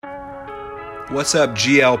What's up,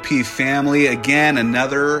 GLP family? Again,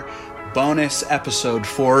 another bonus episode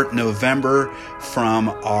for November from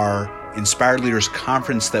our Inspired Leaders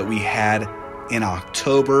Conference that we had in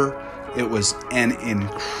October. It was an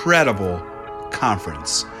incredible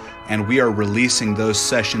conference, and we are releasing those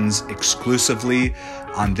sessions exclusively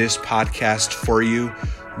on this podcast for you.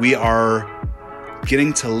 We are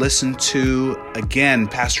getting to listen to, again,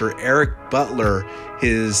 Pastor Eric Butler,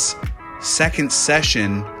 his second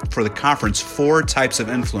session for the conference, 4 types of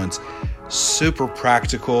influence. Super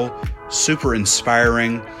practical, super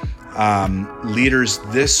inspiring. Leaders,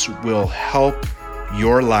 this will help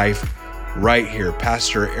your life right here.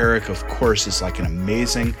 Pastor Eric, of course, is like an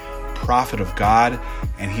amazing prophet of God,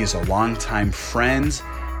 and he is a longtime friend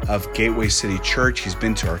of Gateway City Church. He's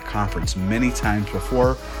been to our conference many times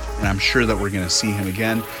before, and I'm sure that we're going to see him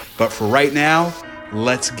again. But for right now,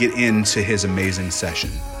 let's get into his amazing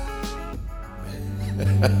session.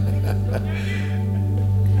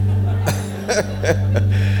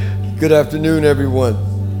 Good afternoon, everyone.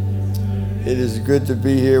 It is good to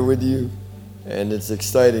be here with you, and it's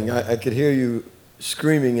exciting. I could hear you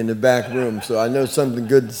screaming in the back room, so I know something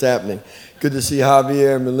good is happening. Good to see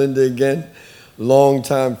Javier and Melinda again,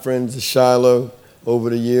 longtime friends of Shiloh over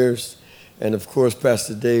the years, and of course,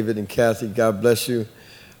 Pastor David and Kathy, God bless you.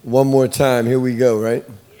 One more time, here we go, right?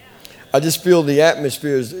 I just feel the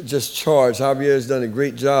atmosphere is just charged. Javier has done a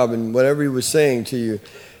great job, and whatever he was saying to you,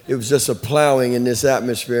 it was just a plowing in this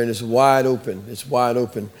atmosphere, and it's wide open. It's wide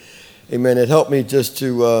open. Amen. It helped me just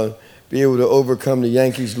to be able to overcome the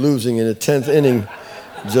Yankees losing in the 10th inning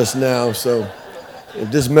just now. So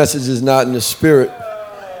if this message is not in the spirit.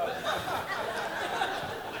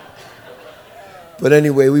 But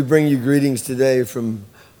anyway, we bring you greetings today from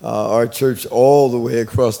our church all the way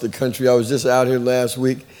across the country. I was just out here last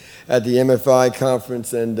week at the MFI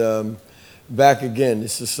conference, and back again.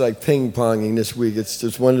 It's just like ping-ponging this week. It's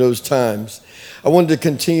just one of those times. I wanted to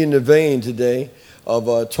continue in the vein today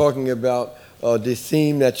of talking about the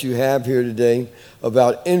theme that you have here today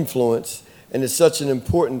about influence, and it's such an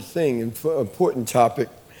important thing, important topic,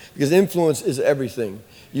 because influence is everything.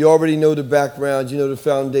 You already know the background, you know the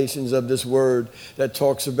foundations of this word that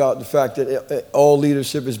talks about the fact that all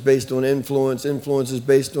leadership is based on influence is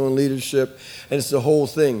based on leadership, and it's the whole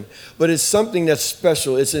thing. But it's something that's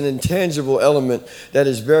special. It's an intangible element that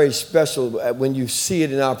is very special when you see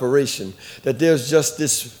it in operation, that there's just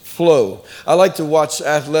this flow. I like to watch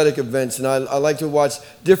athletic events, and I like to watch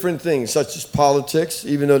different things, such as politics,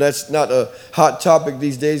 even though that's not a hot topic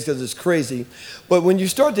these days because it's crazy. But when you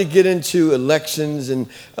start to get into elections and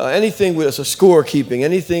anything with a scorekeeping,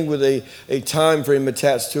 anything with a time frame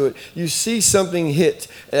attached to it, you see something hit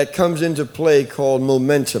that comes into play called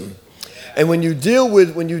momentum. And when you deal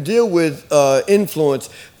with influence,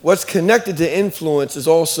 what's connected to influence is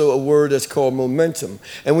also a word that's called momentum.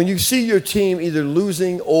 And when you see your team either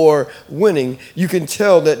losing or winning, you can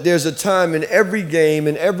tell that there's a time in every game,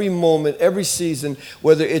 in every moment, every season,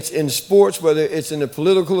 whether it's in sports, whether it's in the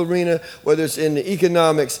political arena, whether it's in the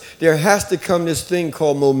economics, there has to come this thing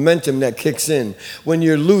called momentum that kicks in. When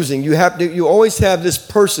you're losing, you always have this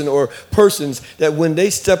person or persons that when they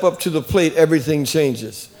step up to the plate, everything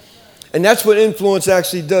changes. And that's what influence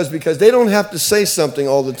actually does, because they don't have to say something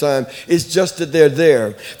all the time. It's just that they're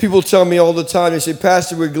there. People tell me all the time, they say,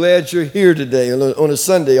 Pastor, we're glad you're here today, on a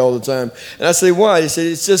Sunday all the time. And I say, why? They say,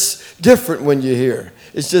 it's just different when you're here.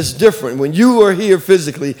 It's just different. When you are here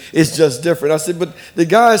physically, it's just different. I said, but the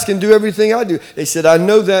guys can do everything I do. They said, I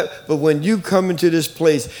know that, but when you come into this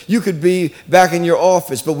place, you could be back in your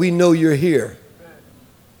office, but we know you're here.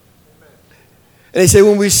 And they say,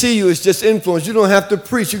 when we see you, it's just influence. You don't have to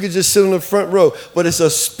preach. You can just sit on the front row. But it's a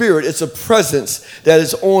spirit. It's a presence that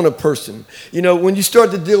is on a person. You know, when you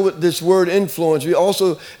start to deal with this word influence, we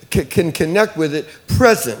also can connect with it.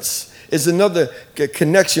 Presence is another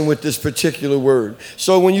connection with this particular word.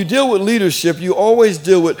 So when you deal with leadership, you always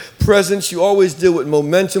deal with presence. You always deal with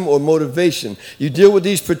momentum or motivation. You deal with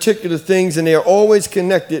these particular things, and they are always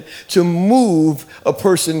connected to move a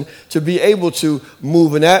person, to be able to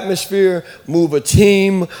move an atmosphere, move a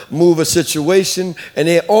team, move a situation, and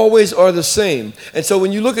they always are the same. And so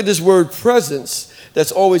when you look at this word presence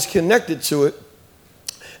that's always connected to it,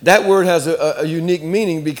 that word has a unique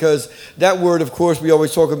meaning, because that word, of course, we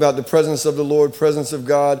always talk about the presence of the Lord, presence of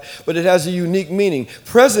God, but it has a unique meaning.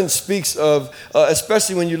 Presence speaks of,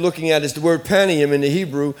 especially when you're looking at, it's the word panium in the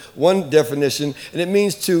Hebrew, one definition, and it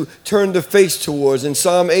means to turn the face towards. In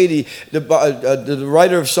Psalm 80, the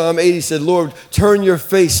writer of Psalm 80 said, Lord, turn your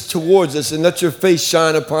face towards us and let your face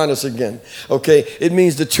shine upon us again. Okay, it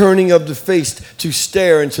means the turning of the face to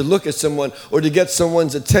stare and to look at someone or to get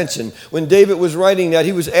someone's attention. When David was writing that,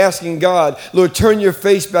 he was asking God, Lord, turn your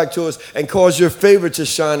face back to us and cause your favor to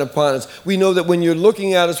shine upon us. We know that when you're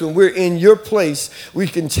looking at us, when we're in your place, we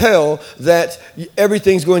can tell that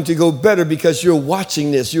everything's going to go better because you're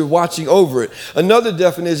watching this. You're watching over it. Another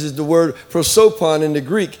definition is the word prosopon in the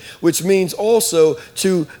Greek, which means also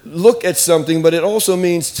to look at something, but it also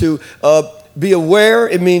means to be aware.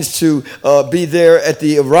 It means to be there at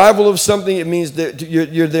the arrival of something. It means that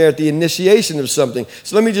you're there at the initiation of something.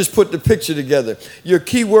 So let me just put the picture together. Your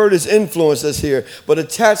key word is influence that's here, but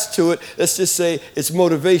attached to it, let's just say it's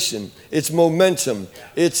motivation, it's momentum,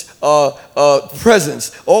 it's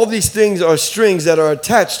presence. All these things are strings that are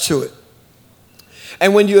attached to it.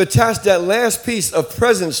 And when you attach that last piece of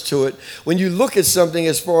presence to it, when you look at something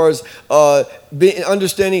as far as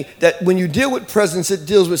understanding that when you deal with presence, it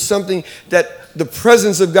deals with something that the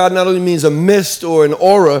presence of God not only means a mist or an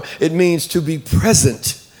aura, it means to be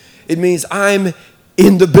present. It means I'm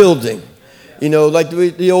in the building. You know, like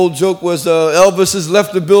the old joke was Elvis has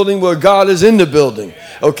left the building where God is in the building.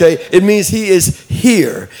 Okay, it means he is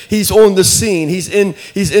here. He's on the scene. He's in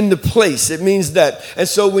the place. It means that. And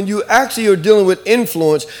so when you actually are dealing with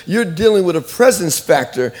influence, you're dealing with a presence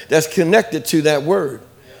factor that's connected to that word.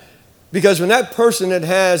 Because when that person that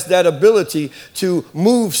has that ability to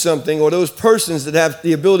move something, or those persons that have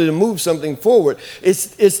the ability to move something forward,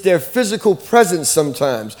 it's their physical presence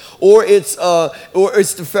sometimes, or it's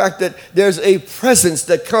the fact that there's a presence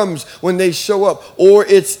that comes when they show up, or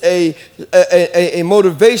it's a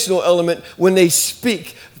motivational element when they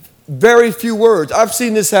speak. Very few words. I've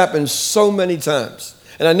seen this happen so many times.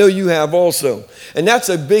 And I know you have also. And that's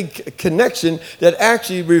a big connection that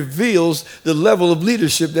actually reveals the level of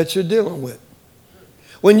leadership that you're dealing with.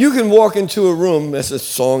 When you can walk into a room, that's a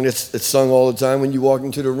song that's sung all the time. When you walk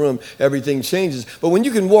into the room, everything changes. But when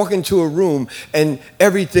you can walk into a room and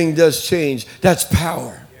everything does change, that's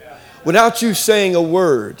power. Without you saying a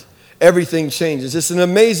word, everything changes. It's an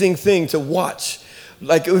amazing thing to watch.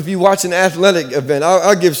 Like if you watch an athletic event,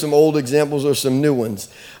 I'll give some old examples or some new ones.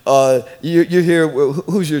 You hear,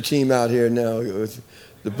 who's your team out here now?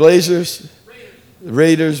 The Blazers?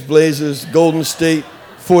 Raiders, Blazers, Golden State,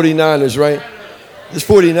 49ers, right? It's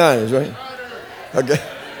 49ers, right? Okay.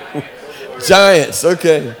 Giants,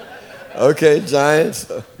 okay. Okay,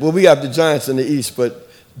 Giants. Well, we got the Giants in the East, but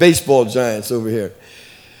baseball Giants over here.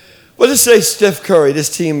 Well, let's say Steph Curry, this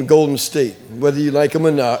team, Golden State, whether you like them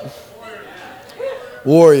or not.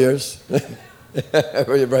 Warriors,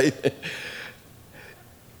 right?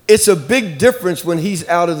 It's a big difference when he's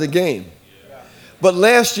out of the game. But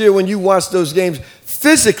last year when you watched those games,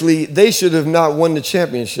 physically they should have not won the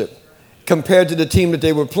championship compared to the team that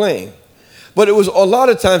they were playing. But it was a lot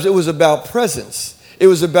of times it was about presence. It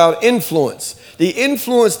was about influence. The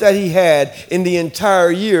influence that he had in the entire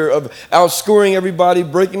year of outscoring everybody,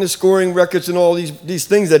 breaking the scoring records and all these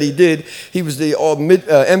things that he did. He was the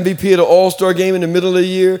MVP of the All-Star game in the middle of the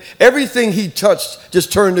year. Everything he touched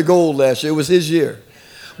just turned to gold last year. It was his year.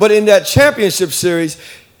 But in that championship series,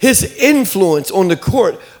 his influence on the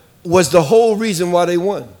court was the whole reason why they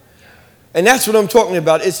won. And that's what I'm talking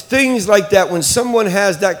about. It's things like that when someone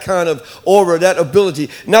has that kind of aura, that ability.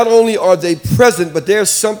 Not only are they present, but there's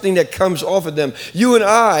something that comes off of them. You and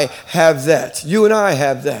I have that. You and I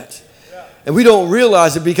have that. And we don't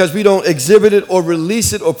realize it because we don't exhibit it or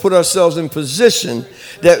release it or put ourselves in position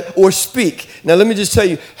that or speak. Now, let me just tell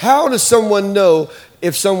you, how does someone know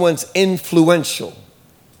if someone's influential?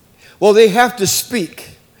 Well, they have to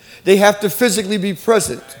speak. They have to physically be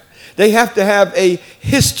present. They have to have a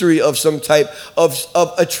history of some type, of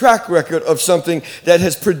a track record of something that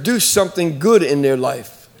has produced something good in their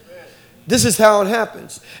life. This is how it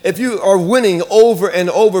happens. If you are winning over and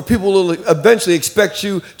over, people will eventually expect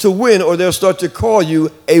you to win, or they'll start to call you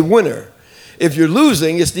a winner. If you're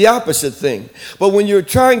losing, it's the opposite thing. But when you're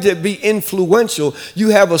trying to be influential, you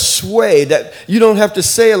have a sway that you don't have to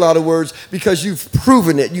say a lot of words because you've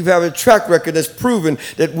proven it. You have a track record that's proven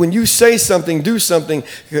that when you say something, do something,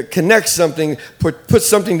 connect something, put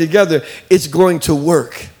something together, it's going to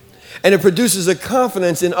work. And it produces a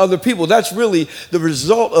confidence in other people. That's really the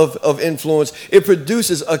result of influence. It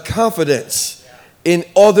produces a confidence in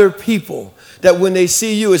other people that when they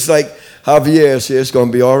see you, it's like, Javier's here, it's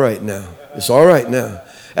going to be all right now. It's all right now.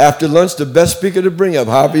 After lunch, the best speaker to bring up,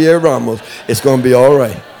 Javier Ramos. It's going to be all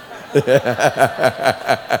right.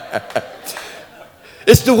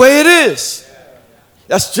 It's the way it is.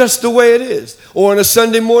 That's just the way it is. Or on a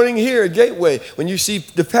Sunday morning here at Gateway, when you see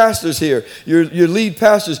the pastors here, your lead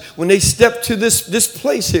pastors, when they step to this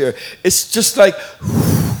place here, it's just like,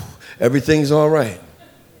 whew, everything's all right.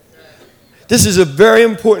 This is a very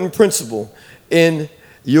important principle in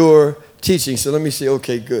your teaching. So let me see.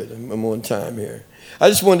 Okay, good. I'm on time here. I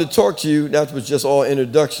just wanted to talk to you. That was just all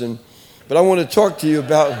introduction. But I want to talk to you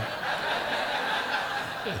about...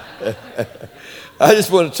 I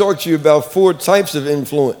just want to talk to you about 4 types of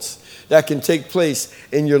influence that can take place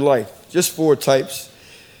in your life. Just 4 types.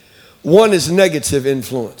 One is negative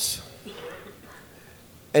influence.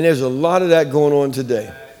 And there's a lot of that going on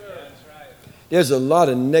today. There's a lot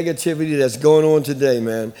of negativity that's going on today,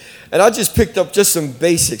 man. And I just picked up just some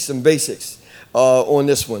basics on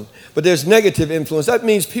this one. But there's negative influence. That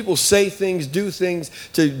means people say things, do things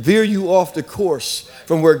to veer you off the course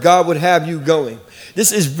from where God would have you going.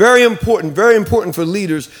 This is very important for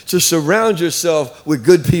leaders to surround yourself with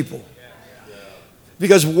good people.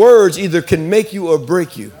 Because words either can make you or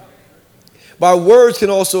break you. By words can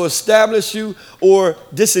also establish you or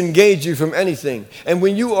disengage you from anything. And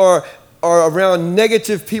when you are around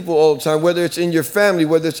negative people all the time, whether it's in your family,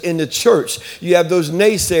 whether it's in the church, you have those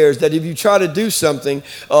naysayers that if you try to do something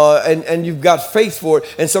and you've got faith for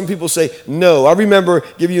it, and some people say no. I remember,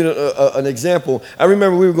 give you an example. I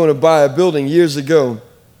remember we were going to buy a building years ago,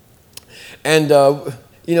 and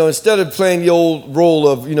instead of playing the old role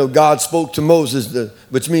of, God spoke to Moses,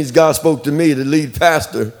 which means God spoke to me, the lead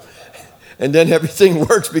pastor, and then everything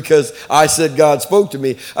works because I said God spoke to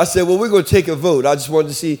me. I said, well, we're going to take a vote. I just wanted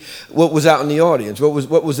to see what was out in the audience, what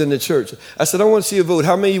was in the church. I said, I want to see a vote.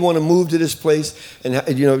 How many of you want to move to this place? And,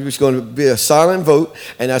 it's going to be a silent vote.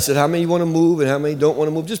 And I said, how many you want to move and how many don't want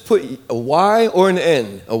to move? Just put a Y or an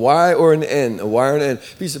N, a Y or an N, a Y or an N.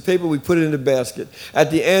 Piece of paper, we put it in the basket. At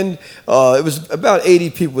the end, it was about 80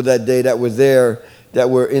 people that day that were there, that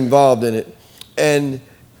were involved in it. And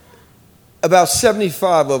about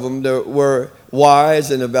 75 of them were Y's,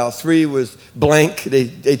 and about 3 was blank.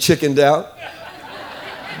 They chickened out.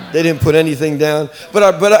 They didn't put anything down. But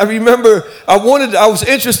I remember I was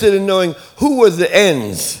interested in knowing who were the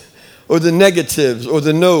N's or the negatives or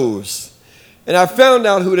the no's. And I found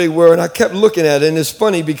out who they were, and I kept looking at it. And it's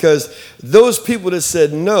funny because those people that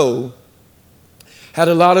said no had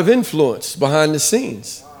a lot of influence behind the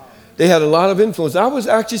scenes. They had a lot of influence. I was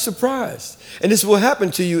actually surprised. And this will happen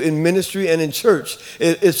to you in ministry and in church.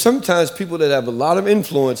 It's sometimes people that have a lot of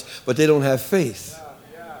influence, but they don't have faith.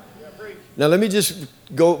 Now, let me just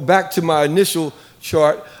go back to my initial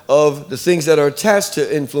chart of the things that are attached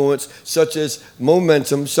to influence, such as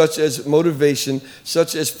momentum, such as motivation,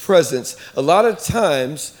 such as presence. A lot of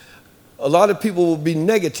times, a lot of people will be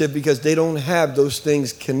negative because they don't have those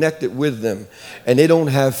things connected with them, and they don't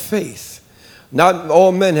have faith. Not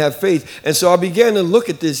all men have faith. And so I began to look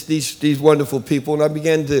at these wonderful people, and I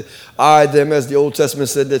began to eye them, as the Old Testament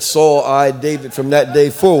said that Saul eyed David from that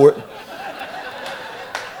day forward.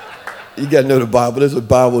 You got to know the Bible. There's a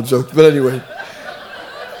Bible joke. But anyway,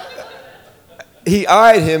 he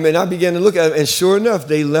eyed him, and I began to look at him, and sure enough,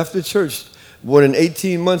 they left the church more than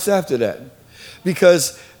 18 months after that.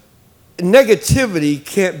 Because negativity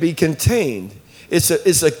can't be contained. It's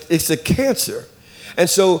a cancer. And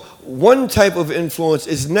so one type of influence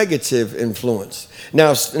is negative influence.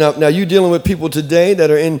 Now you're dealing with people today that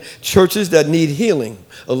are in churches that need healing.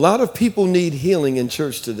 A lot of people need healing in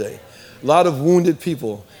church today. A lot of wounded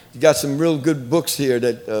people. You got some real good books here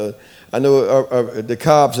that I know the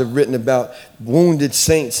Cobbs have written about wounded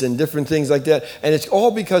saints and different things like that. And it's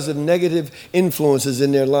all because of negative influences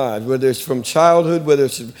in their lives, whether it's from childhood, whether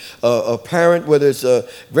it's a parent, whether it's a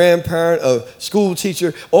grandparent, a school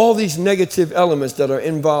teacher. All these negative elements that are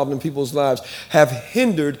involved in people's lives have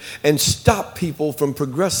hindered and stopped people from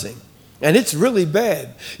progressing. And it's really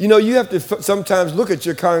bad. You have to sometimes look at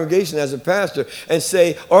your congregation as a pastor and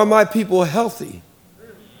say, are my people healthy?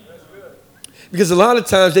 Because a lot of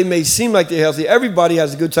times they may seem like they're healthy. Everybody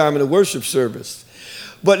has a good time in a worship service.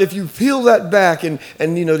 But if you peel that back and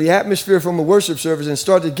the atmosphere from a worship service and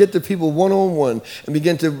start to get the people one-on-one and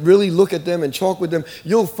begin to really look at them and talk with them,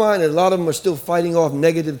 you'll find that a lot of them are still fighting off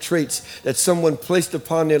negative traits that someone placed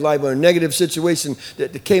upon their life or a negative situation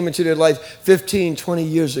that came into their life 15, 20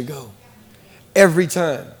 years ago. Every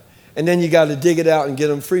time. And then you got to dig it out and get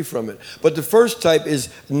them free from it. But the first type is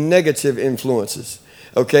negative influences.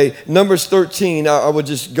 Okay, Numbers 13, I would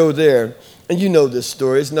just go there. And you know this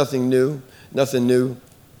story. It's nothing new.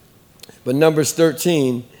 But Numbers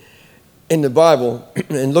 13 in the Bible,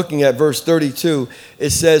 and looking at verse 32, it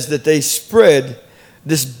says that they spread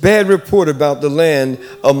this bad report about the land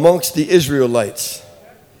amongst the Israelites.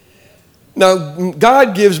 Now,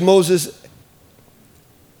 God gives Moses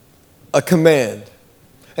a command.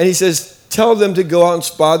 And he says, tell them to go out and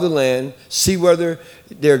spy the land, see whether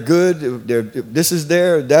they're good, this is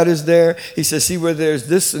there, that is there. He says, see whether there's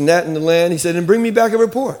this and that in the land. He said, and bring me back a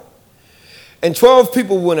report. And 12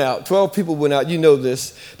 people went out. You know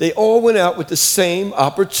this. They all went out with the same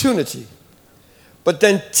opportunity. But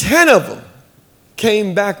then 10 of them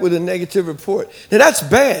came back with a negative report. Now that's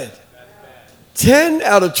bad. 10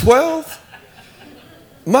 out of 12?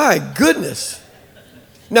 My goodness.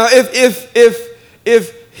 Now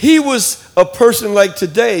if he was a person like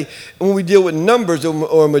today, when we deal with numbers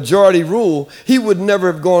or a majority rule, he would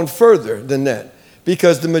never have gone further than that,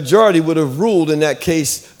 because the majority would have ruled in that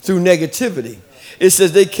case through negativity. It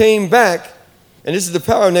says they came back, and this is the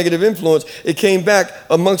power of negative influence, it came back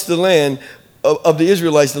amongst the land of the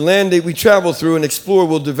Israelites. The land that we travel through and explore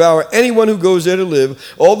will devour anyone who goes there to live.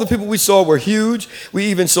 All the people we saw were huge. We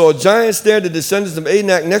even saw giants there, the descendants of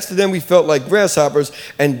Anak. Next to them, we felt like grasshoppers,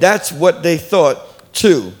 and that's what they thought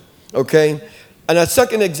too, okay? And a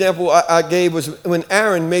second example I gave was when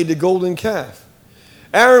Aaron made the golden calf.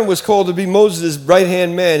 Aaron was called to be Moses'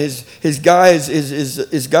 right-hand man, his guy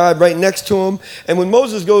right next to him. And when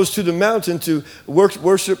Moses goes to the mountain to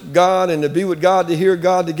worship God and to be with God, to hear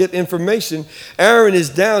God, to get information, Aaron is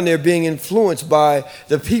down there being influenced by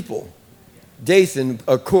the people. Dathan,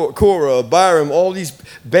 Korah, Abiram, all these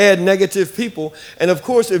bad, negative people. And of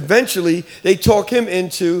course, eventually, they talk him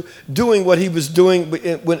into doing what he was doing,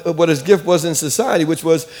 what his gift was in society, which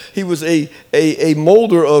was he was a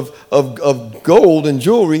molder of gold and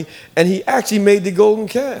jewelry, and he actually made the golden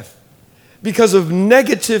calf because of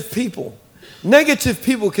negative people. Negative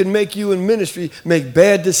people can make you in ministry make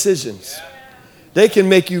bad decisions. They can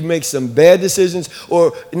make you make some bad decisions,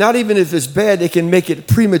 or not even if it's bad, they can make it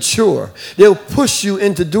premature. They'll push you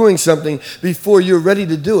into doing something before you're ready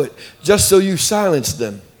to do it, just so you silence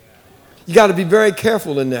them. You got to be very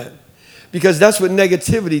careful in that, because that's what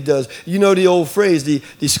negativity does. You know the old phrase,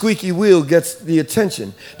 the squeaky wheel gets the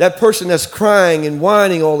attention. That person that's crying and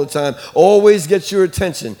whining all the time always gets your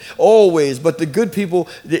attention, always. But the good people,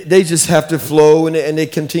 they just have to flow, and they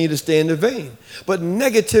continue to stay in the vein. But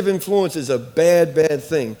negative influence is a bad, bad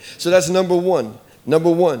thing. So that's number one. Number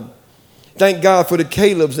one. Thank God for the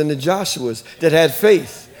Calebs and the Joshuas that had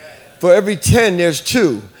faith. For every 10, there's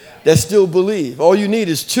 2 that still believe. All you need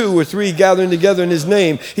is 2 or 3 gathering together in his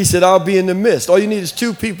name. He said, I'll be in the midst. All you need is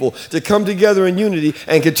 2 people to come together in unity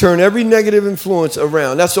and can turn every negative influence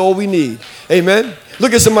around. That's all we need. Amen?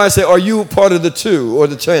 Look at somebody and say, are you part of the 2 or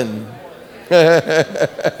the 10?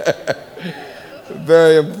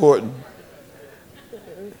 Very important.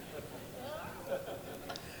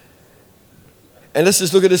 And let's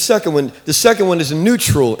just look at the second one. The second one is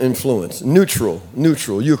neutral influence. Neutral.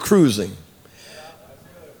 You're cruising.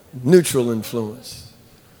 Neutral influence.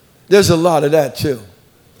 There's a lot of that too.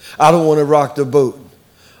 I don't want to rock the boat.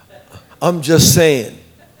 I'm just saying.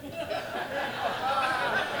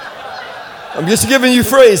 I'm just giving you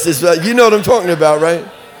phrases. You know what I'm talking about, right?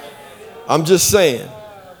 I'm just saying.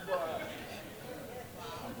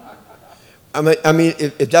 I mean,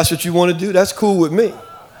 if that's what you want to do, that's cool with me.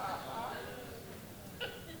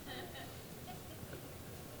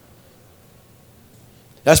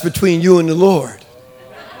 That's between you and the Lord.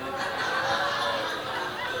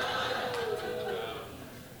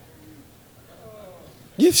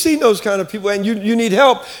 You've seen those kind of people, and you need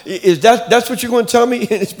help. That's what you're going to tell me?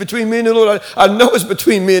 It's between me and the Lord. I know it's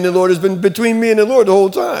between me and the Lord. It's been between me and the Lord the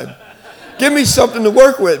whole time. Give me something to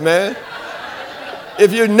work with, man.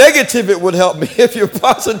 If you're negative, it would help me. If you're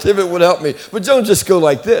positive, it would help me. But don't just go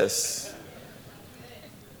like this.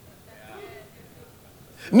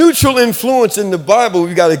 Neutral influence in the Bible,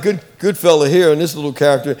 we've got a good fella here in this little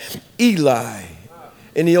character, Eli,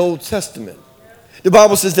 in the Old Testament. The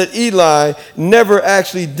Bible says that Eli never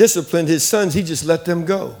actually disciplined his sons. He just let them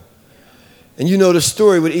go. And you know the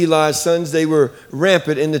story with Eli's sons. They were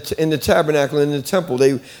rampant in the tabernacle and in the temple.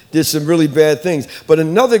 They did some really bad things. But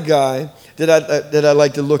another guy that I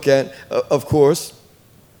like to look at, of course,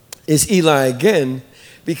 is Eli again.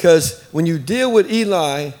 Because when you deal with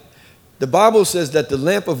Eli, the Bible says that the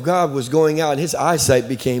lamp of God was going out and his eyesight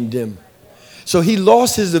became dim. So he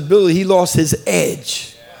lost his ability. He lost his edge.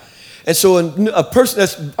 And so a person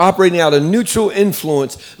that's operating out of neutral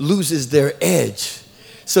influence loses their edge.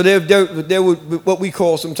 So they're what we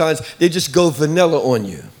call sometimes, they just go vanilla on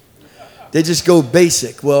you. They just go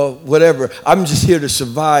basic. Well, whatever. I'm just here to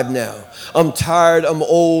survive now. I'm tired. I'm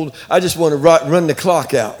old. I just want to run the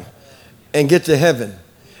clock out and get to heaven.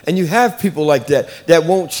 And you have people like that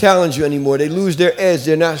won't challenge you anymore. They lose their edge.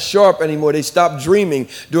 They're not sharp anymore. They stop dreaming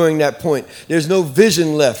during that point. There's no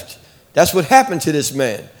vision left. That's what happened to this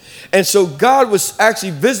man. And so God was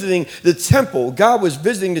actually visiting the temple. God was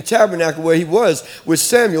visiting the tabernacle where he was with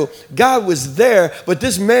Samuel. God was there, but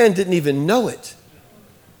this man didn't even know it.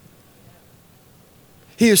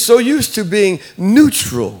 He is so used to being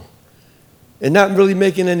neutral and not really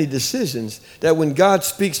making any decisions that when God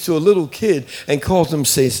speaks to a little kid and calls him,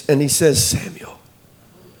 and he says, Samuel,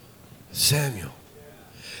 Samuel.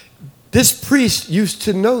 This priest used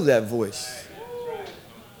to know that voice.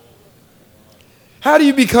 How do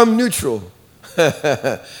you become neutral?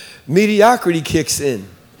 Mediocrity kicks in,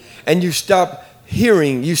 and you stop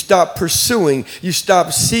hearing, you stop pursuing, you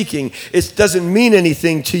stop seeking. It doesn't mean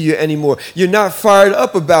anything to you anymore. You're not fired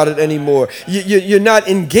up about it anymore. You're not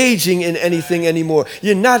engaging in anything anymore.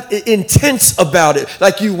 You're not intense about it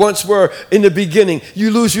like you once were in the beginning.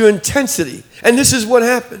 You lose your intensity, and this is what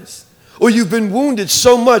happens. Or you've been wounded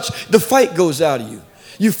so much, the fight goes out of you.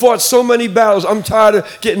 You fought so many battles. I'm tired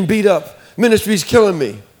of getting beat up. Ministry's killing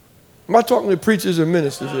me. Am I talking to preachers or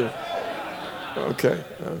ministers here? Okay.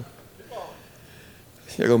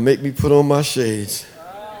 You're going to make me put on my shades.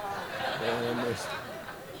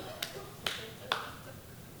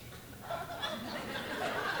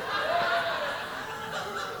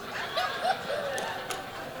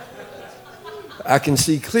 I can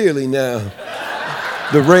see clearly now.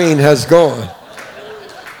 The rain has gone.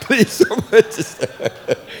 Please, someone just...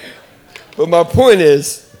 But my point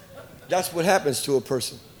is, that's what happens to a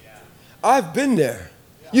person. I've been there.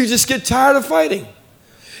 You just get tired of fighting.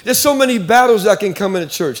 There's so many battles that can come in a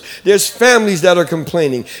church. There's families that are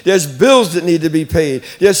complaining. There's bills that need to be paid.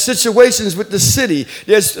 There's situations with the city.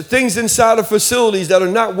 There's things inside of facilities that are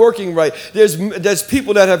not working right. There's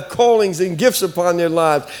people that have callings and gifts upon their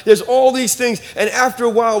lives. There's all these things. And after a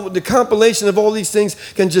while, the compilation of all these things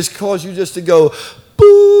can just cause you just to go,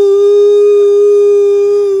 boo.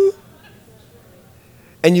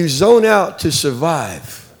 And you zone out to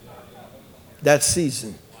survive that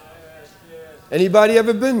season. Anybody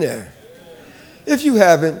ever been there? If you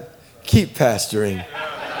haven't, keep pastoring.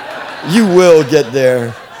 You will get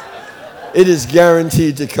there. It is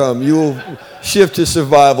guaranteed to come. You will shift to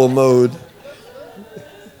survival mode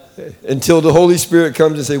until the Holy Spirit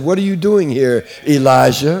comes and say, what are you doing here,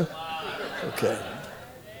 Elijah? Okay.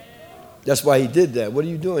 That's why he did that. What are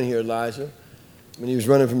you doing here, Elijah? When he was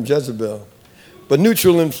running from Jezebel. But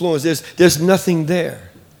neutral influence, there's nothing there.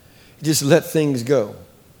 Just let things go.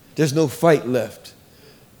 There's no fight left.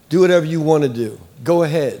 Do whatever you want to do. Go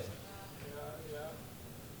ahead.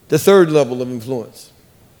 The third level of influence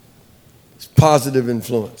is positive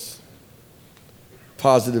influence.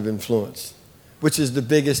 Positive influence, which is the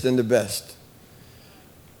biggest and the best.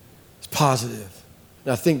 It's positive.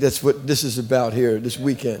 And I think that's what this is about here this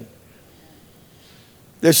weekend.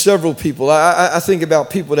 There's several people. I think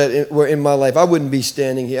about people that were in my life. I wouldn't be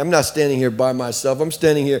standing here. I'm not standing here by myself. I'm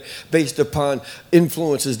standing here based upon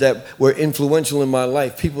influences that were influential in my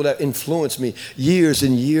life, people that influenced me years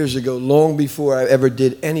and years ago, long before I ever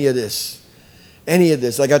did any of this. Any of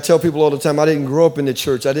this. Like I tell people all the time, I didn't grow up in the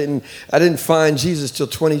church. I didn't find Jesus till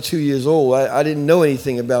 22 years old. I didn't know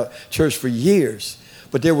anything about church for years.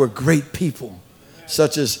 But there were great people,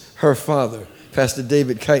 such as her father, Pastor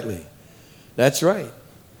David Kitely. That's right.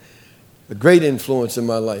 A great influence in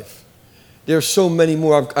my life. There are so many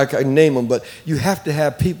more, I can name them, but you have to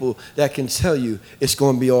have people that can tell you it's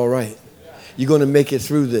going to be all right. You're going to make it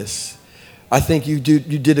through this. I think you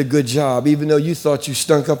did a good job, even though you thought you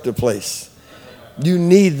stunk up the place. You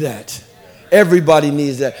need that. Everybody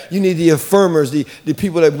needs that. You need the affirmers, the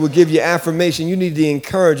people that will give you affirmation. You need the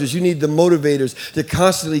encouragers. You need the motivators to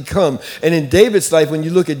constantly come. And in David's life, when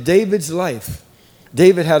you look at David's life,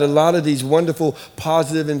 David had a lot of these wonderful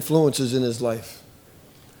positive influences in his life.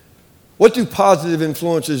 What do positive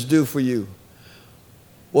influences do for you?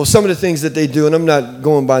 Well, some of the things that they do, and I'm not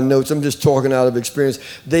going by notes, I'm just talking out of experience,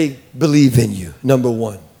 they believe in you, number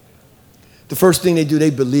one. The first thing they do, they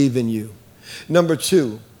believe in you. Number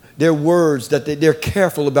two, their words, that they're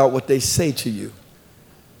careful about what they say to you.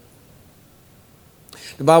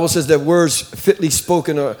 The Bible says that words fitly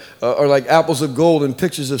spoken are like apples of gold and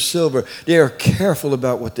pictures of silver. They are careful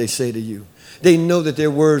about what they say to you. They know that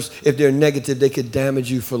their words, if they're negative, they could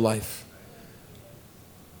damage you for life.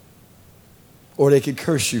 Or they could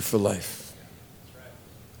curse you for life.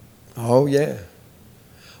 Oh, yeah.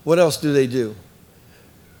 What else do?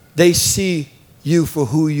 They see you for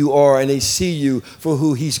who you are, and they see you for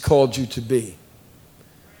who He's called you to be.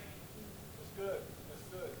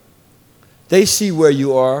 They see where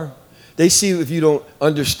you are. They see if you don't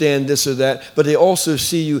understand this or that, but they also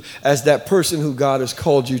see you as that person who God has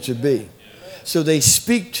called you to be. So they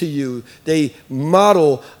speak to you. They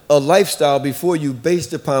model a lifestyle before you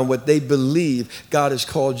based upon what they believe God has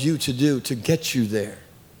called you to do to get you there.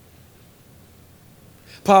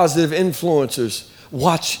 Positive influencers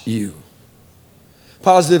watch you.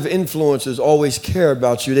 Positive influencers always care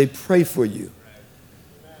about you. They pray for you.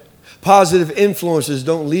 Positive influences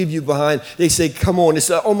don't leave you behind. They say, come on. It's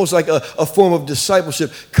almost like a form of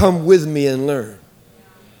discipleship. Come with me and learn.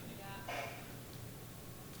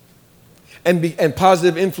 And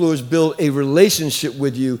positive influence build a relationship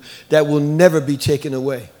with you that will never be taken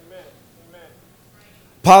away.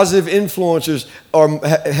 Positive influencers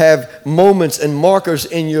have moments and markers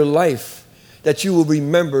in your life that you will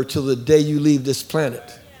remember till the day you leave this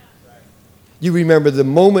planet. You remember the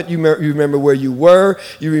moment, you remember where you were,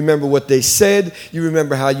 you remember what they said, you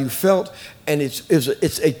remember how you felt, and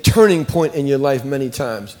it's a turning point in your life many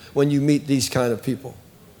times when you meet these kind of people.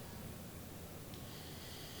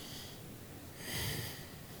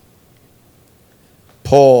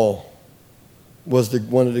 Paul was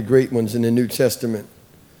one of the great ones in the New Testament.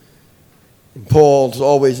 And Paul's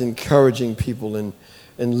always encouraging people and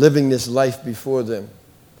living this life before them.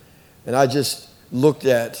 And I just looked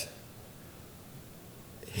at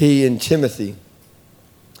he and Timothy.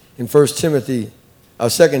 In 2 Timothy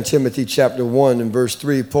chapter 1 and verse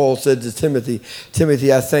 3, Paul said to Timothy,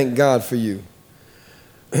 Timothy, I thank God for you,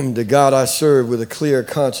 the God I serve with a clear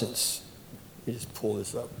conscience. Let me just pull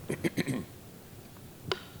this up.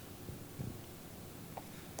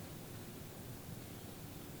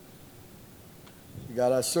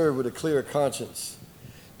 God I serve with a clear conscience,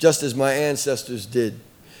 just as my ancestors did.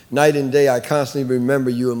 Night and day I constantly remember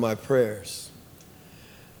you in my prayers.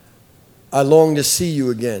 I long to see you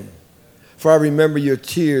again, for I remember your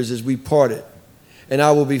tears as we parted, and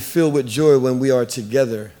I will be filled with joy when we are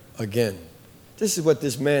together again. This is what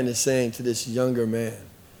this man is saying to this younger man.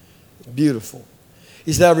 Beautiful.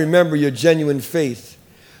 He said, I remember your genuine faith,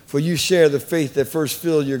 for you share the faith that first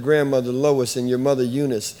filled your grandmother Lois and your mother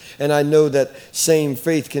Eunice, and I know that same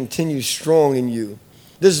faith continues strong in you.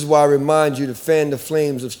 This is why I remind you to fan the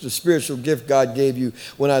flames of the spiritual gift God gave you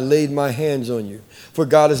when I laid my hands on you. For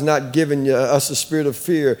God has not given us a spirit of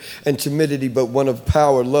fear and timidity, but one of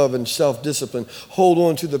power, love, and self-discipline. Hold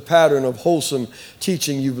on to the pattern of wholesome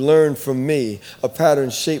teaching you've learned from me, a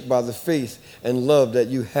pattern shaped by the faith and love that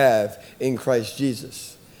you have in Christ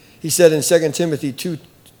Jesus. He said in 2 Timothy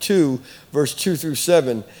 2, verse 2 through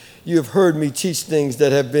 7, you have heard me teach things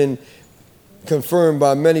that have been confirmed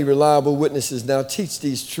by many reliable witnesses. Now teach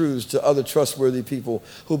these truths to other trustworthy people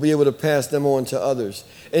who will be able to pass them on to others.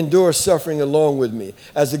 Endure suffering along with me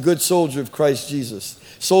as a good soldier of Christ Jesus.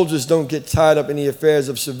 Soldiers don't get tied up in the affairs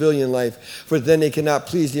of civilian life, for then they cannot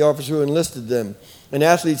please the officer who enlisted them. And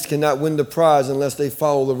athletes cannot win the prize unless they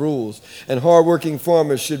follow the rules. And hardworking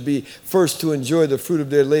farmers should be first to enjoy the fruit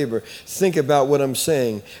of their labor. Think about what I'm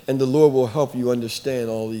saying, and the Lord will help you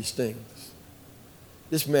understand all these things.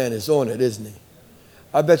 This man is on it, isn't he?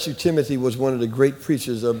 I bet you Timothy was one of the great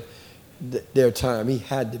preachers of their time. He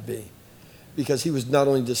had to be. Because he was not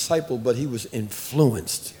only discipled, but he was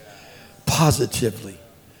influenced positively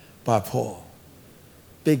by Paul.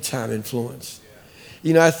 Big time influence.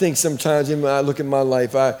 You know, I think sometimes when I look at my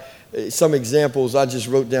life, some examples, I just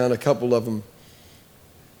wrote down a couple of them.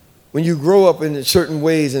 When you grow up in certain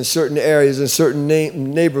ways, in certain areas, in certain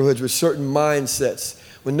neighborhoods with certain mindsets,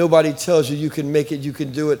 when nobody tells you you can make it, you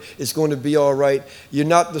can do it, it's going to be all right. You're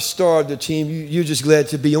not the star of the team. You're just glad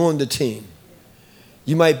to be on the team.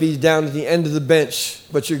 You might be down at the end of the bench,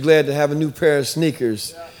 but you're glad to have a new pair of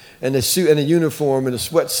sneakers and a suit and a uniform and a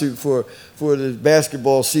sweatsuit for the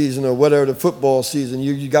basketball season or whatever, the football season.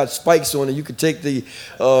 You got spikes on it. You could take the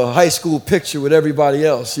high school picture with everybody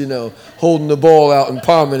else, you know, holding the ball out and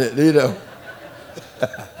palming it, you know.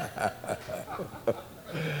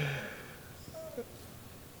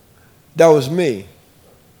 That was me.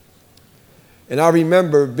 And I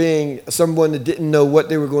remember being someone that didn't know what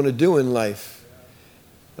they were going to do in life.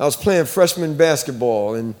 I was playing freshman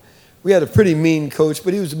basketball, and we had a pretty mean coach,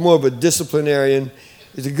 but he was more of a disciplinarian.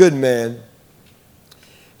 He's a good man.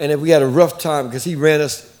 And we had a rough time because he ran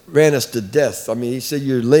us to death. I mean, he said,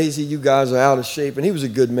 you're lazy, you guys are out of shape. And he was a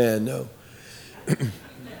good man, though.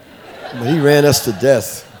 But he ran us to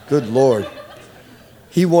death. Good Lord.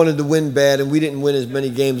 He wanted to win bad, and we didn't win as many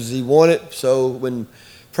games as he wanted. So when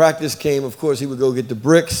practice came, of course, he would go get the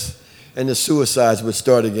bricks, and the suicides would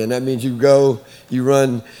start again. That means you go, you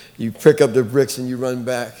run, you pick up the bricks, and you run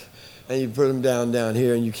back. And you put them down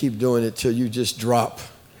here, and you keep doing it till you just drop.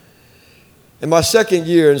 In my second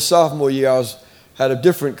year, in sophomore year, I had a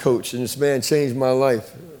different coach, and this man changed my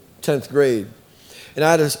life, 10th grade. And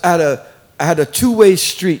I had a two-way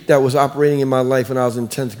street that was operating in my life when I was in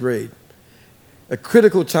 10th grade. A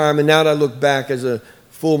critical time, and now that I look back as a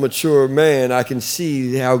full, mature man, I can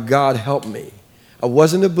see how God helped me. I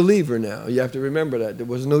wasn't a believer now. You have to remember that. There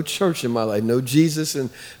was no church in my life, no Jesus, and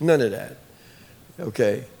none of that.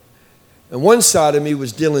 Okay. And one side of me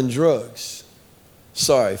was dealing drugs.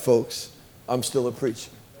 Sorry, folks, I'm still a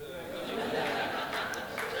preacher.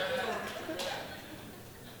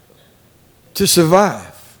 To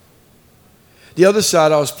survive. The other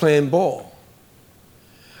side, I was playing ball.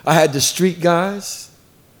 I had the street guys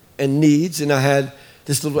and needs, and I had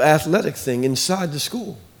this little athletic thing inside the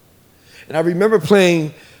school. And I remember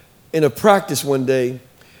playing in a practice one day,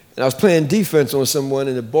 and I was playing defense on someone,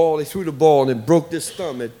 and they threw the ball, and it broke this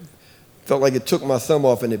thumb. It felt like it took my thumb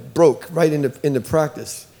off, and it broke right in the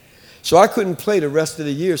practice. So I couldn't play the rest of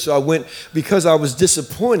the year, so I went, because I was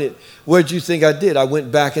disappointed, what did you think I did? I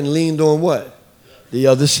went back and leaned on what? The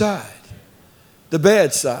other side, the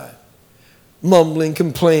bad side. Mumbling,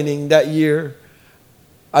 complaining. That year,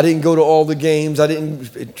 I didn't go to all the games. I didn't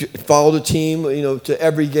follow the team, to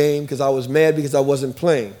every game because I was mad because I wasn't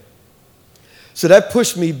playing. So that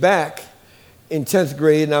pushed me back in 10th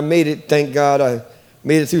grade, and I made it, thank God, I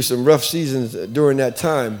made it through some rough seasons during that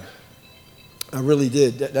time. I really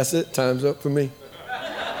did. That's it? Time's up for me?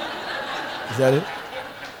 Is that it?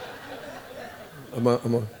 I'm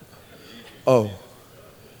on. Oh,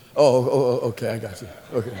 okay, I got you.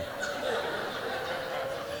 Okay.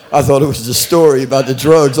 I thought it was the story about the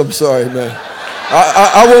drugs. I'm sorry, man.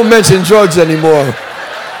 I won't mention drugs anymore.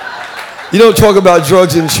 You don't talk about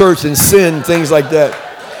drugs in church and sin, things like that.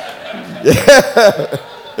 Yeah.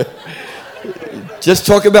 Just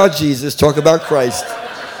talk about Jesus, talk about Christ.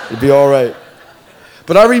 It'd be all right.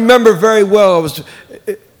 But I remember very well,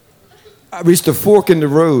 I reached a fork in the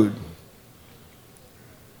road.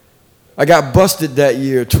 I got busted that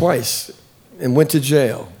year twice and went to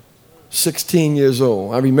jail. 16 years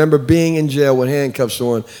old. I remember being in jail with handcuffs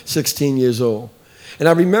on, 16 years old. And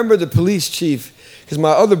I remember the police chief, because my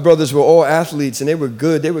other brothers were all athletes, and they were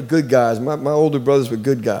good. They were good guys. My older brothers were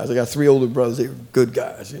good guys. I got 3 older brothers. They were good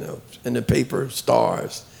guys, in the paper,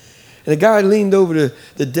 stars. And the guy leaned over to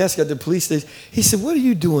the desk at the police station. He said, "What are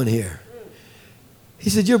you doing here?" He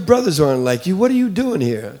said, "Your brothers aren't like you. What are you doing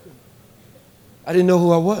here?" I didn't know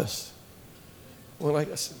who I was. Well, I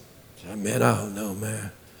said, "Man, I don't know,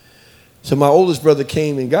 man." So my oldest brother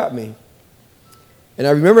came and got me. And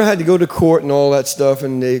I remember I had to go to court and all that stuff,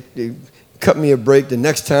 and they cut me a break. The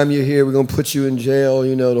next time you're here, we're going to put you in jail,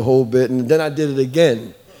 the whole bit. And then I did it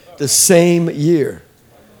again, the same year.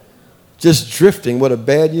 Just drifting, what a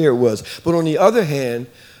bad year it was. But on the other hand,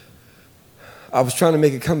 I was trying to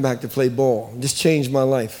make a comeback to play ball. This changed my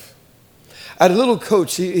life. I had a little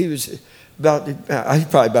coach, he was probably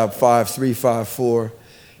about 5'3", 5'4".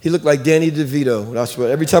 He looked like Danny DeVito. That's what.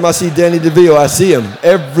 Every time I see Danny DeVito, I see him.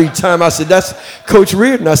 Every time I said, "That's Coach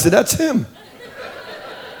Reardon." I said, "That's him."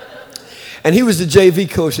 And he was the JV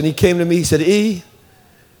coach, and he came to me. He said, "E,"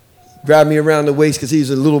 grabbed me around the waist because he was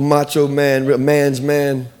a little macho man, man's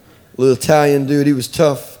man, little Italian dude. He was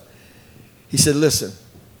tough. He said, "Listen."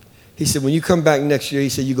 He said, "When you come back next year," he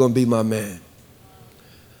said, "you're going to be my man."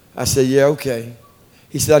 I said, "Yeah, okay."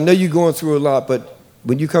 He said, "I know you're going through a lot, but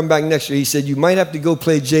when you come back next year," he said, "you might have to go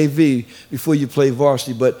play JV before you play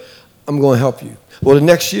varsity, but I'm going to help you." Well, the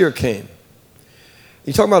next year came.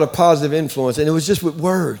 You're talking about a positive influence, and it was just with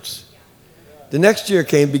words. The next year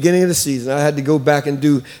came, beginning of the season. I had to go back and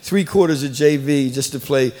do 3 quarters of JV just to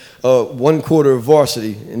play 1 quarter of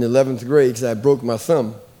varsity in 11th grade because I broke my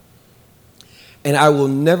thumb. And I will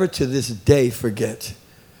never to this day forget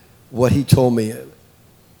what he told me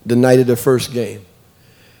the night of the first game.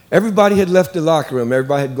 Everybody had left the locker room.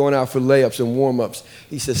 Everybody had gone out for layups and warm-ups.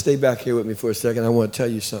 He said, "Stay back here with me for a second. I want to tell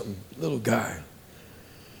you something." Little guy.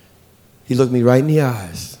 He looked me right in the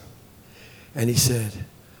eyes, and he said,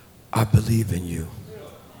 "I believe in you."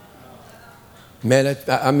 Man,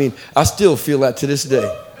 I still feel that to this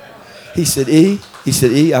day. He said,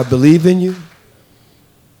 E, I believe in you.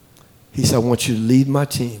 He said, "I want you to lead my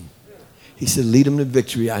team." He said, "Lead them to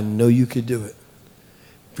victory. I know you could do it."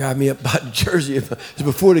 Grabbed me up by the jersey. It was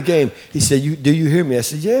before the game. He said, "Do you hear me?" I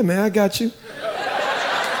said, "Yeah, man, I got you.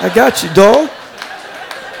 I got you, dog."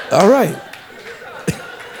 All right.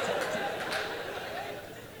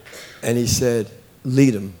 And he said,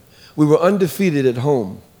 "Lead them." We were undefeated at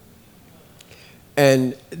home.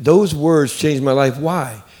 And those words changed my life.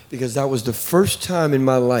 Why? Because that was the first time in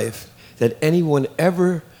my life that anyone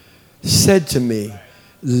ever said to me,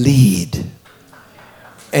 "Lead."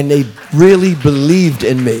 And they really believed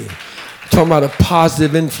in me. Talking about a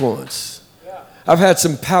positive influence. I've had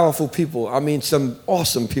some powerful people. Some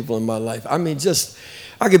awesome people in my life.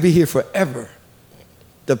 I could be here forever.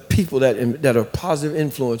 The people that are positive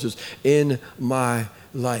influences in my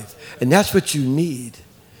life. And that's what you need.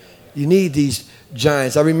 You need these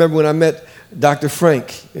giants. I remember when I met Dr.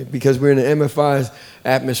 Frank, because we're in the MFI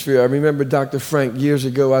atmosphere. I remember Dr. Frank years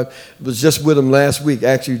ago. I was just with him last week,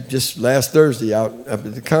 actually just last Thursday out at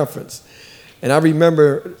the conference. And I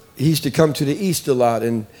remember he used to come to the East a lot,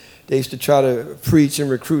 and they used to try to preach and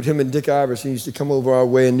recruit him, and Dick Iverson used to come over our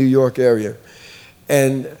way in New York area.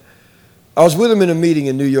 And I was with him in a meeting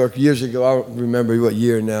in New York years ago. I don't remember what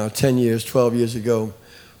year now, 10 years, 12 years ago.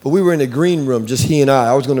 But we were in a green room, just he and I.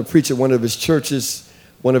 I was going to preach at one of his churches,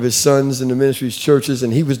 one of his sons in the ministry's churches,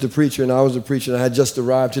 and he was the preacher and I was the preacher, and I had just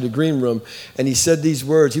arrived to the green room. And he said these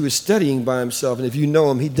words. He was studying by himself, and if you know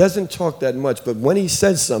him, he doesn't talk that much, but when he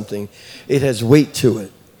says something, it has weight to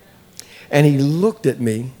it. And he looked at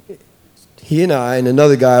me, he and I, and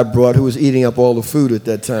another guy I brought who was eating up all the food at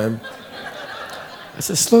that time. I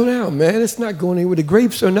said, slow down, man. It's not going anywhere. The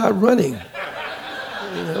grapes are not running.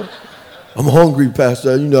 You know? I'm hungry,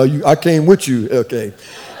 Pastor. You know, I came with you. Okay.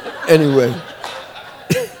 Anyway.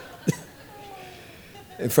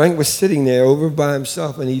 And Frank was sitting there over by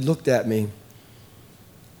himself, and he looked at me.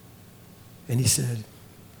 And he said,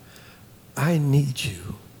 I need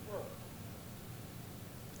you.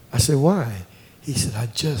 I said, why? He said, I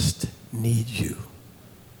just need you.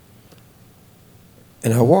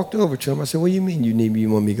 And I walked over to him. I said, what do you mean you need me? You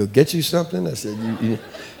want me to go get you something? I said,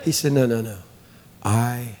 He said, no.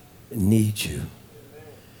 I need you.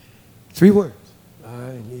 3 words.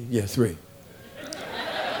 Three.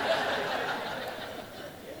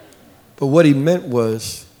 But what he meant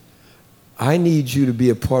was, I need you to be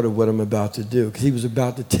a part of what I'm about to do. Because he was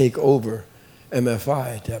about to take over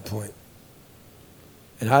MFI at that point.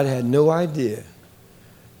 And I had no idea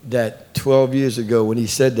that 12 years ago when he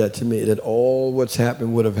said that to me, that all what's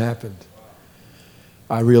happened would have happened.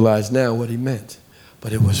 I realize now what he meant.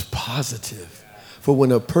 But it was positive. For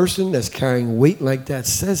when a person that's carrying weight like that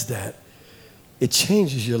says that, it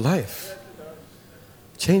changes your life.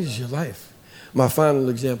 It changes your life. My final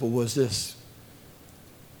example was this.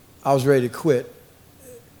 I was ready to quit.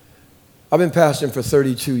 I've been pastoring for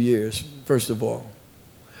 32 years, first of all.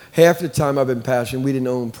 Half the time I've been pastoring, we didn't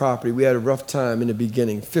own property. We had a rough time in the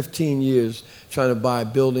beginning. 15 years trying to buy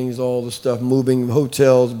buildings, all the stuff, moving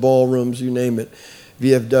hotels, ballrooms, you name it,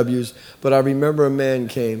 VFWs. But I remember a man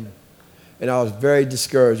came, and I was very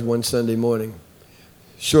discouraged one Sunday morning.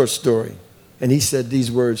 Short story. And he said these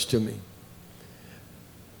words to me.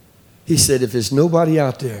 He said, if there's nobody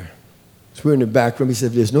out there, so we're in the back room, he said,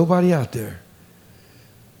 if there's nobody out there,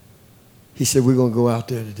 he said, we're going to go out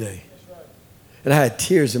there today. And I had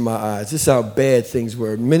tears in my eyes. This is how bad things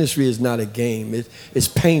were. Ministry is not a game. It's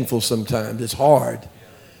painful sometimes. It's hard.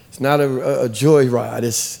 It's not a joyride.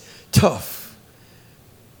 It's tough.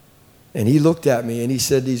 And he looked at me and he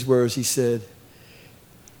said these words. He said,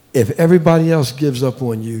 if everybody else gives up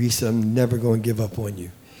on you, he said, I'm never going to give up on you.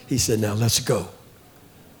 He said, now let's go.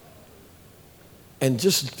 And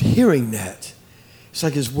just hearing that, it's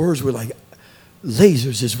like his words were like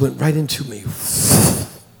lasers just went right into me.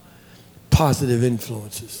 Positive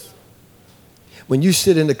influences. When you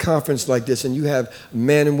sit in a conference like this and you have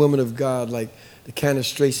men and women of God like the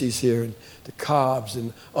Candace Tracy's here and the Cobbs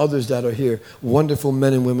and others that are here, wonderful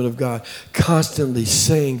men and women of God, constantly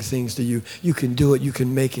saying things to you. You can do it. You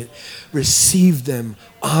can make it. Receive them,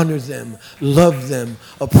 honor them, love them,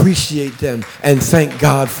 appreciate them, and thank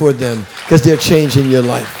God for them because they're changing your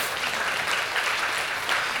life.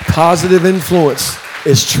 Positive influence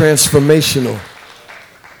is transformational.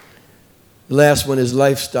 The last one is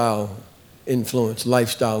lifestyle influence,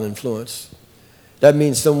 That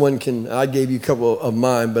means someone can, I gave you a couple of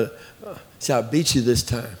mine, but see, I beat you this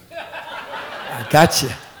time. I got you.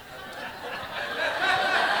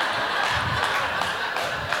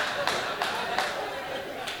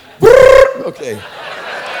 Okay.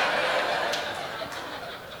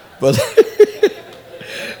 But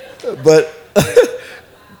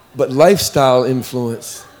lifestyle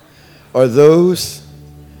influence are those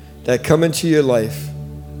that come into your life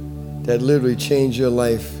that literally change your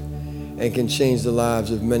life and can change the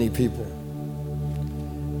lives of many people.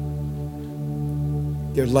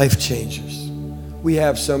 They're life changers. We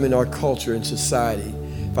have some in our culture and society.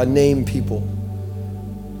 If I name people,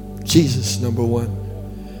 Jesus, number one.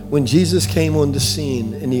 When Jesus came on the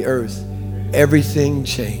scene in the earth, everything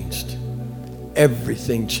changed.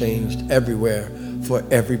 Everything changed everywhere for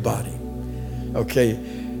everybody. Okay?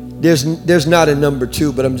 There's not a number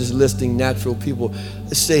two, but I'm just listing natural people.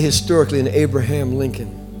 Let's say historically, an Abraham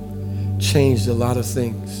Lincoln changed a lot of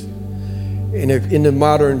things. In the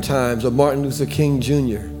modern times, a Martin Luther King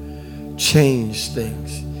Jr. changed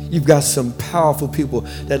things. You've got some powerful people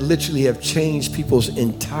that literally have changed people's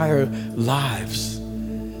entire lives.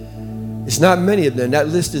 It's not many of them. That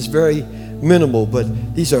list is very minimal, but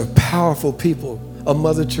these are powerful people. A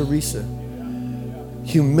Mother Teresa,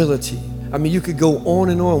 humility. I mean, you could go on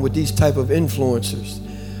and on with these type of influencers,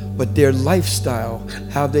 but their lifestyle,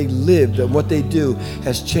 how they lived and what they do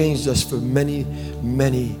has changed us for many,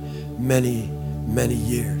 many many, many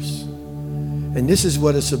years. And this is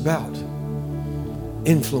what it's about.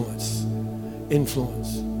 Influence,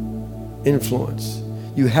 influence, influence.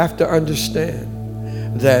 You have to understand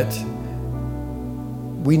that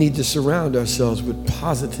we need to surround ourselves with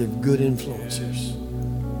positive, good influencers.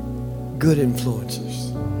 Good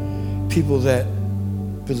influencers. People that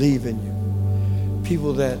believe in you.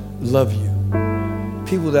 People that love you.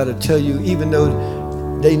 People that'll tell you, even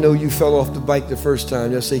though they know you fell off the bike the first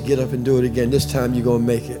time, they'll say, get up and do it again. This time you're going to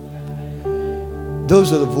make it.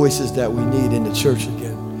 Those are the voices that we need in the church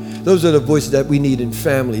again. Those are the voices that we need in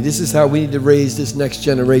family. This is how we need to raise this next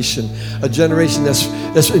generation. A generation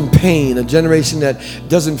that's in pain, a generation that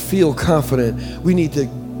doesn't feel confident. We need to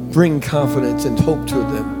bring confidence and hope to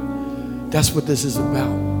them. That's what this is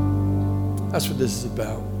about. That's what this is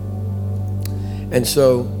about. And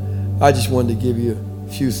so I just wanted to give you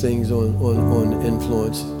a few things on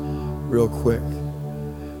influence real quick.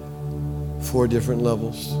 4 different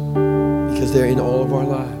levels, because they're in all of our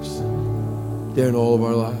lives. They're in all of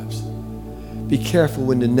our lives. Be careful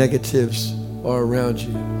when the negatives are around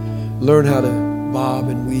you. Learn how to bob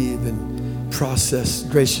and weave and process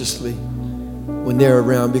graciously when they're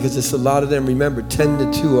around, because it's a lot of them. Remember,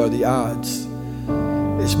 10-2 are the odds.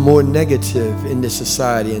 It's more negative in this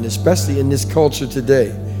society, and especially in this culture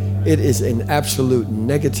today. It is an absolute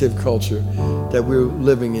negative culture that we're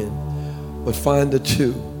living in. But find the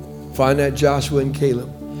 2. Find that Joshua and Caleb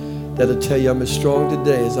that'll tell you, I'm as strong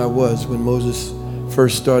today as I was when Moses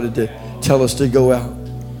first started to tell us to go out.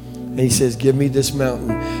 And he says, give me this mountain.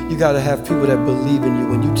 You got to have people that believe in you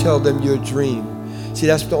when you tell them your dream. See,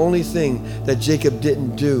 that's the only thing that Jacob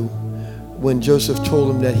didn't do when Joseph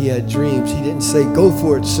told him that he had dreams. He didn't say, go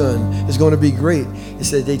for it, son. It's going to be great. He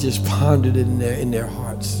said they just pondered it in their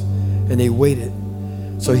hearts, and they waited.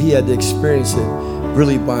 So he had to experience it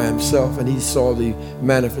really by himself, and he saw the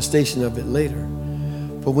manifestation of it later.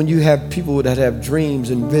 But when you have people that have dreams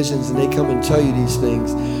and visions and they come and tell you these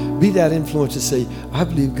things, be that influence to say, I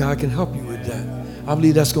believe God can help you with that. I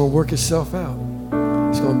believe that's going to work itself out.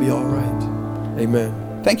 It's going to be all right. Amen.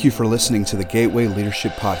 Thank you for listening to the Gateway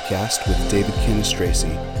Leadership Podcast with David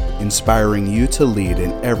Cannistraci, inspiring you to lead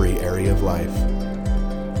in every area of life.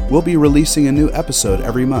 We'll be releasing a new episode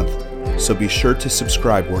every month, so be sure to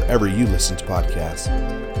subscribe wherever you listen to podcasts.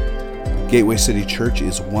 Gateway City Church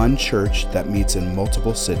is one church that meets in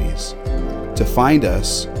multiple cities. To find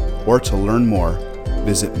us or to learn more,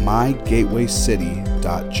 visit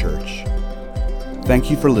mygatewaycity.church.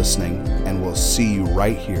 Thank you for listening, and we'll see you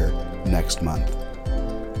right here next month.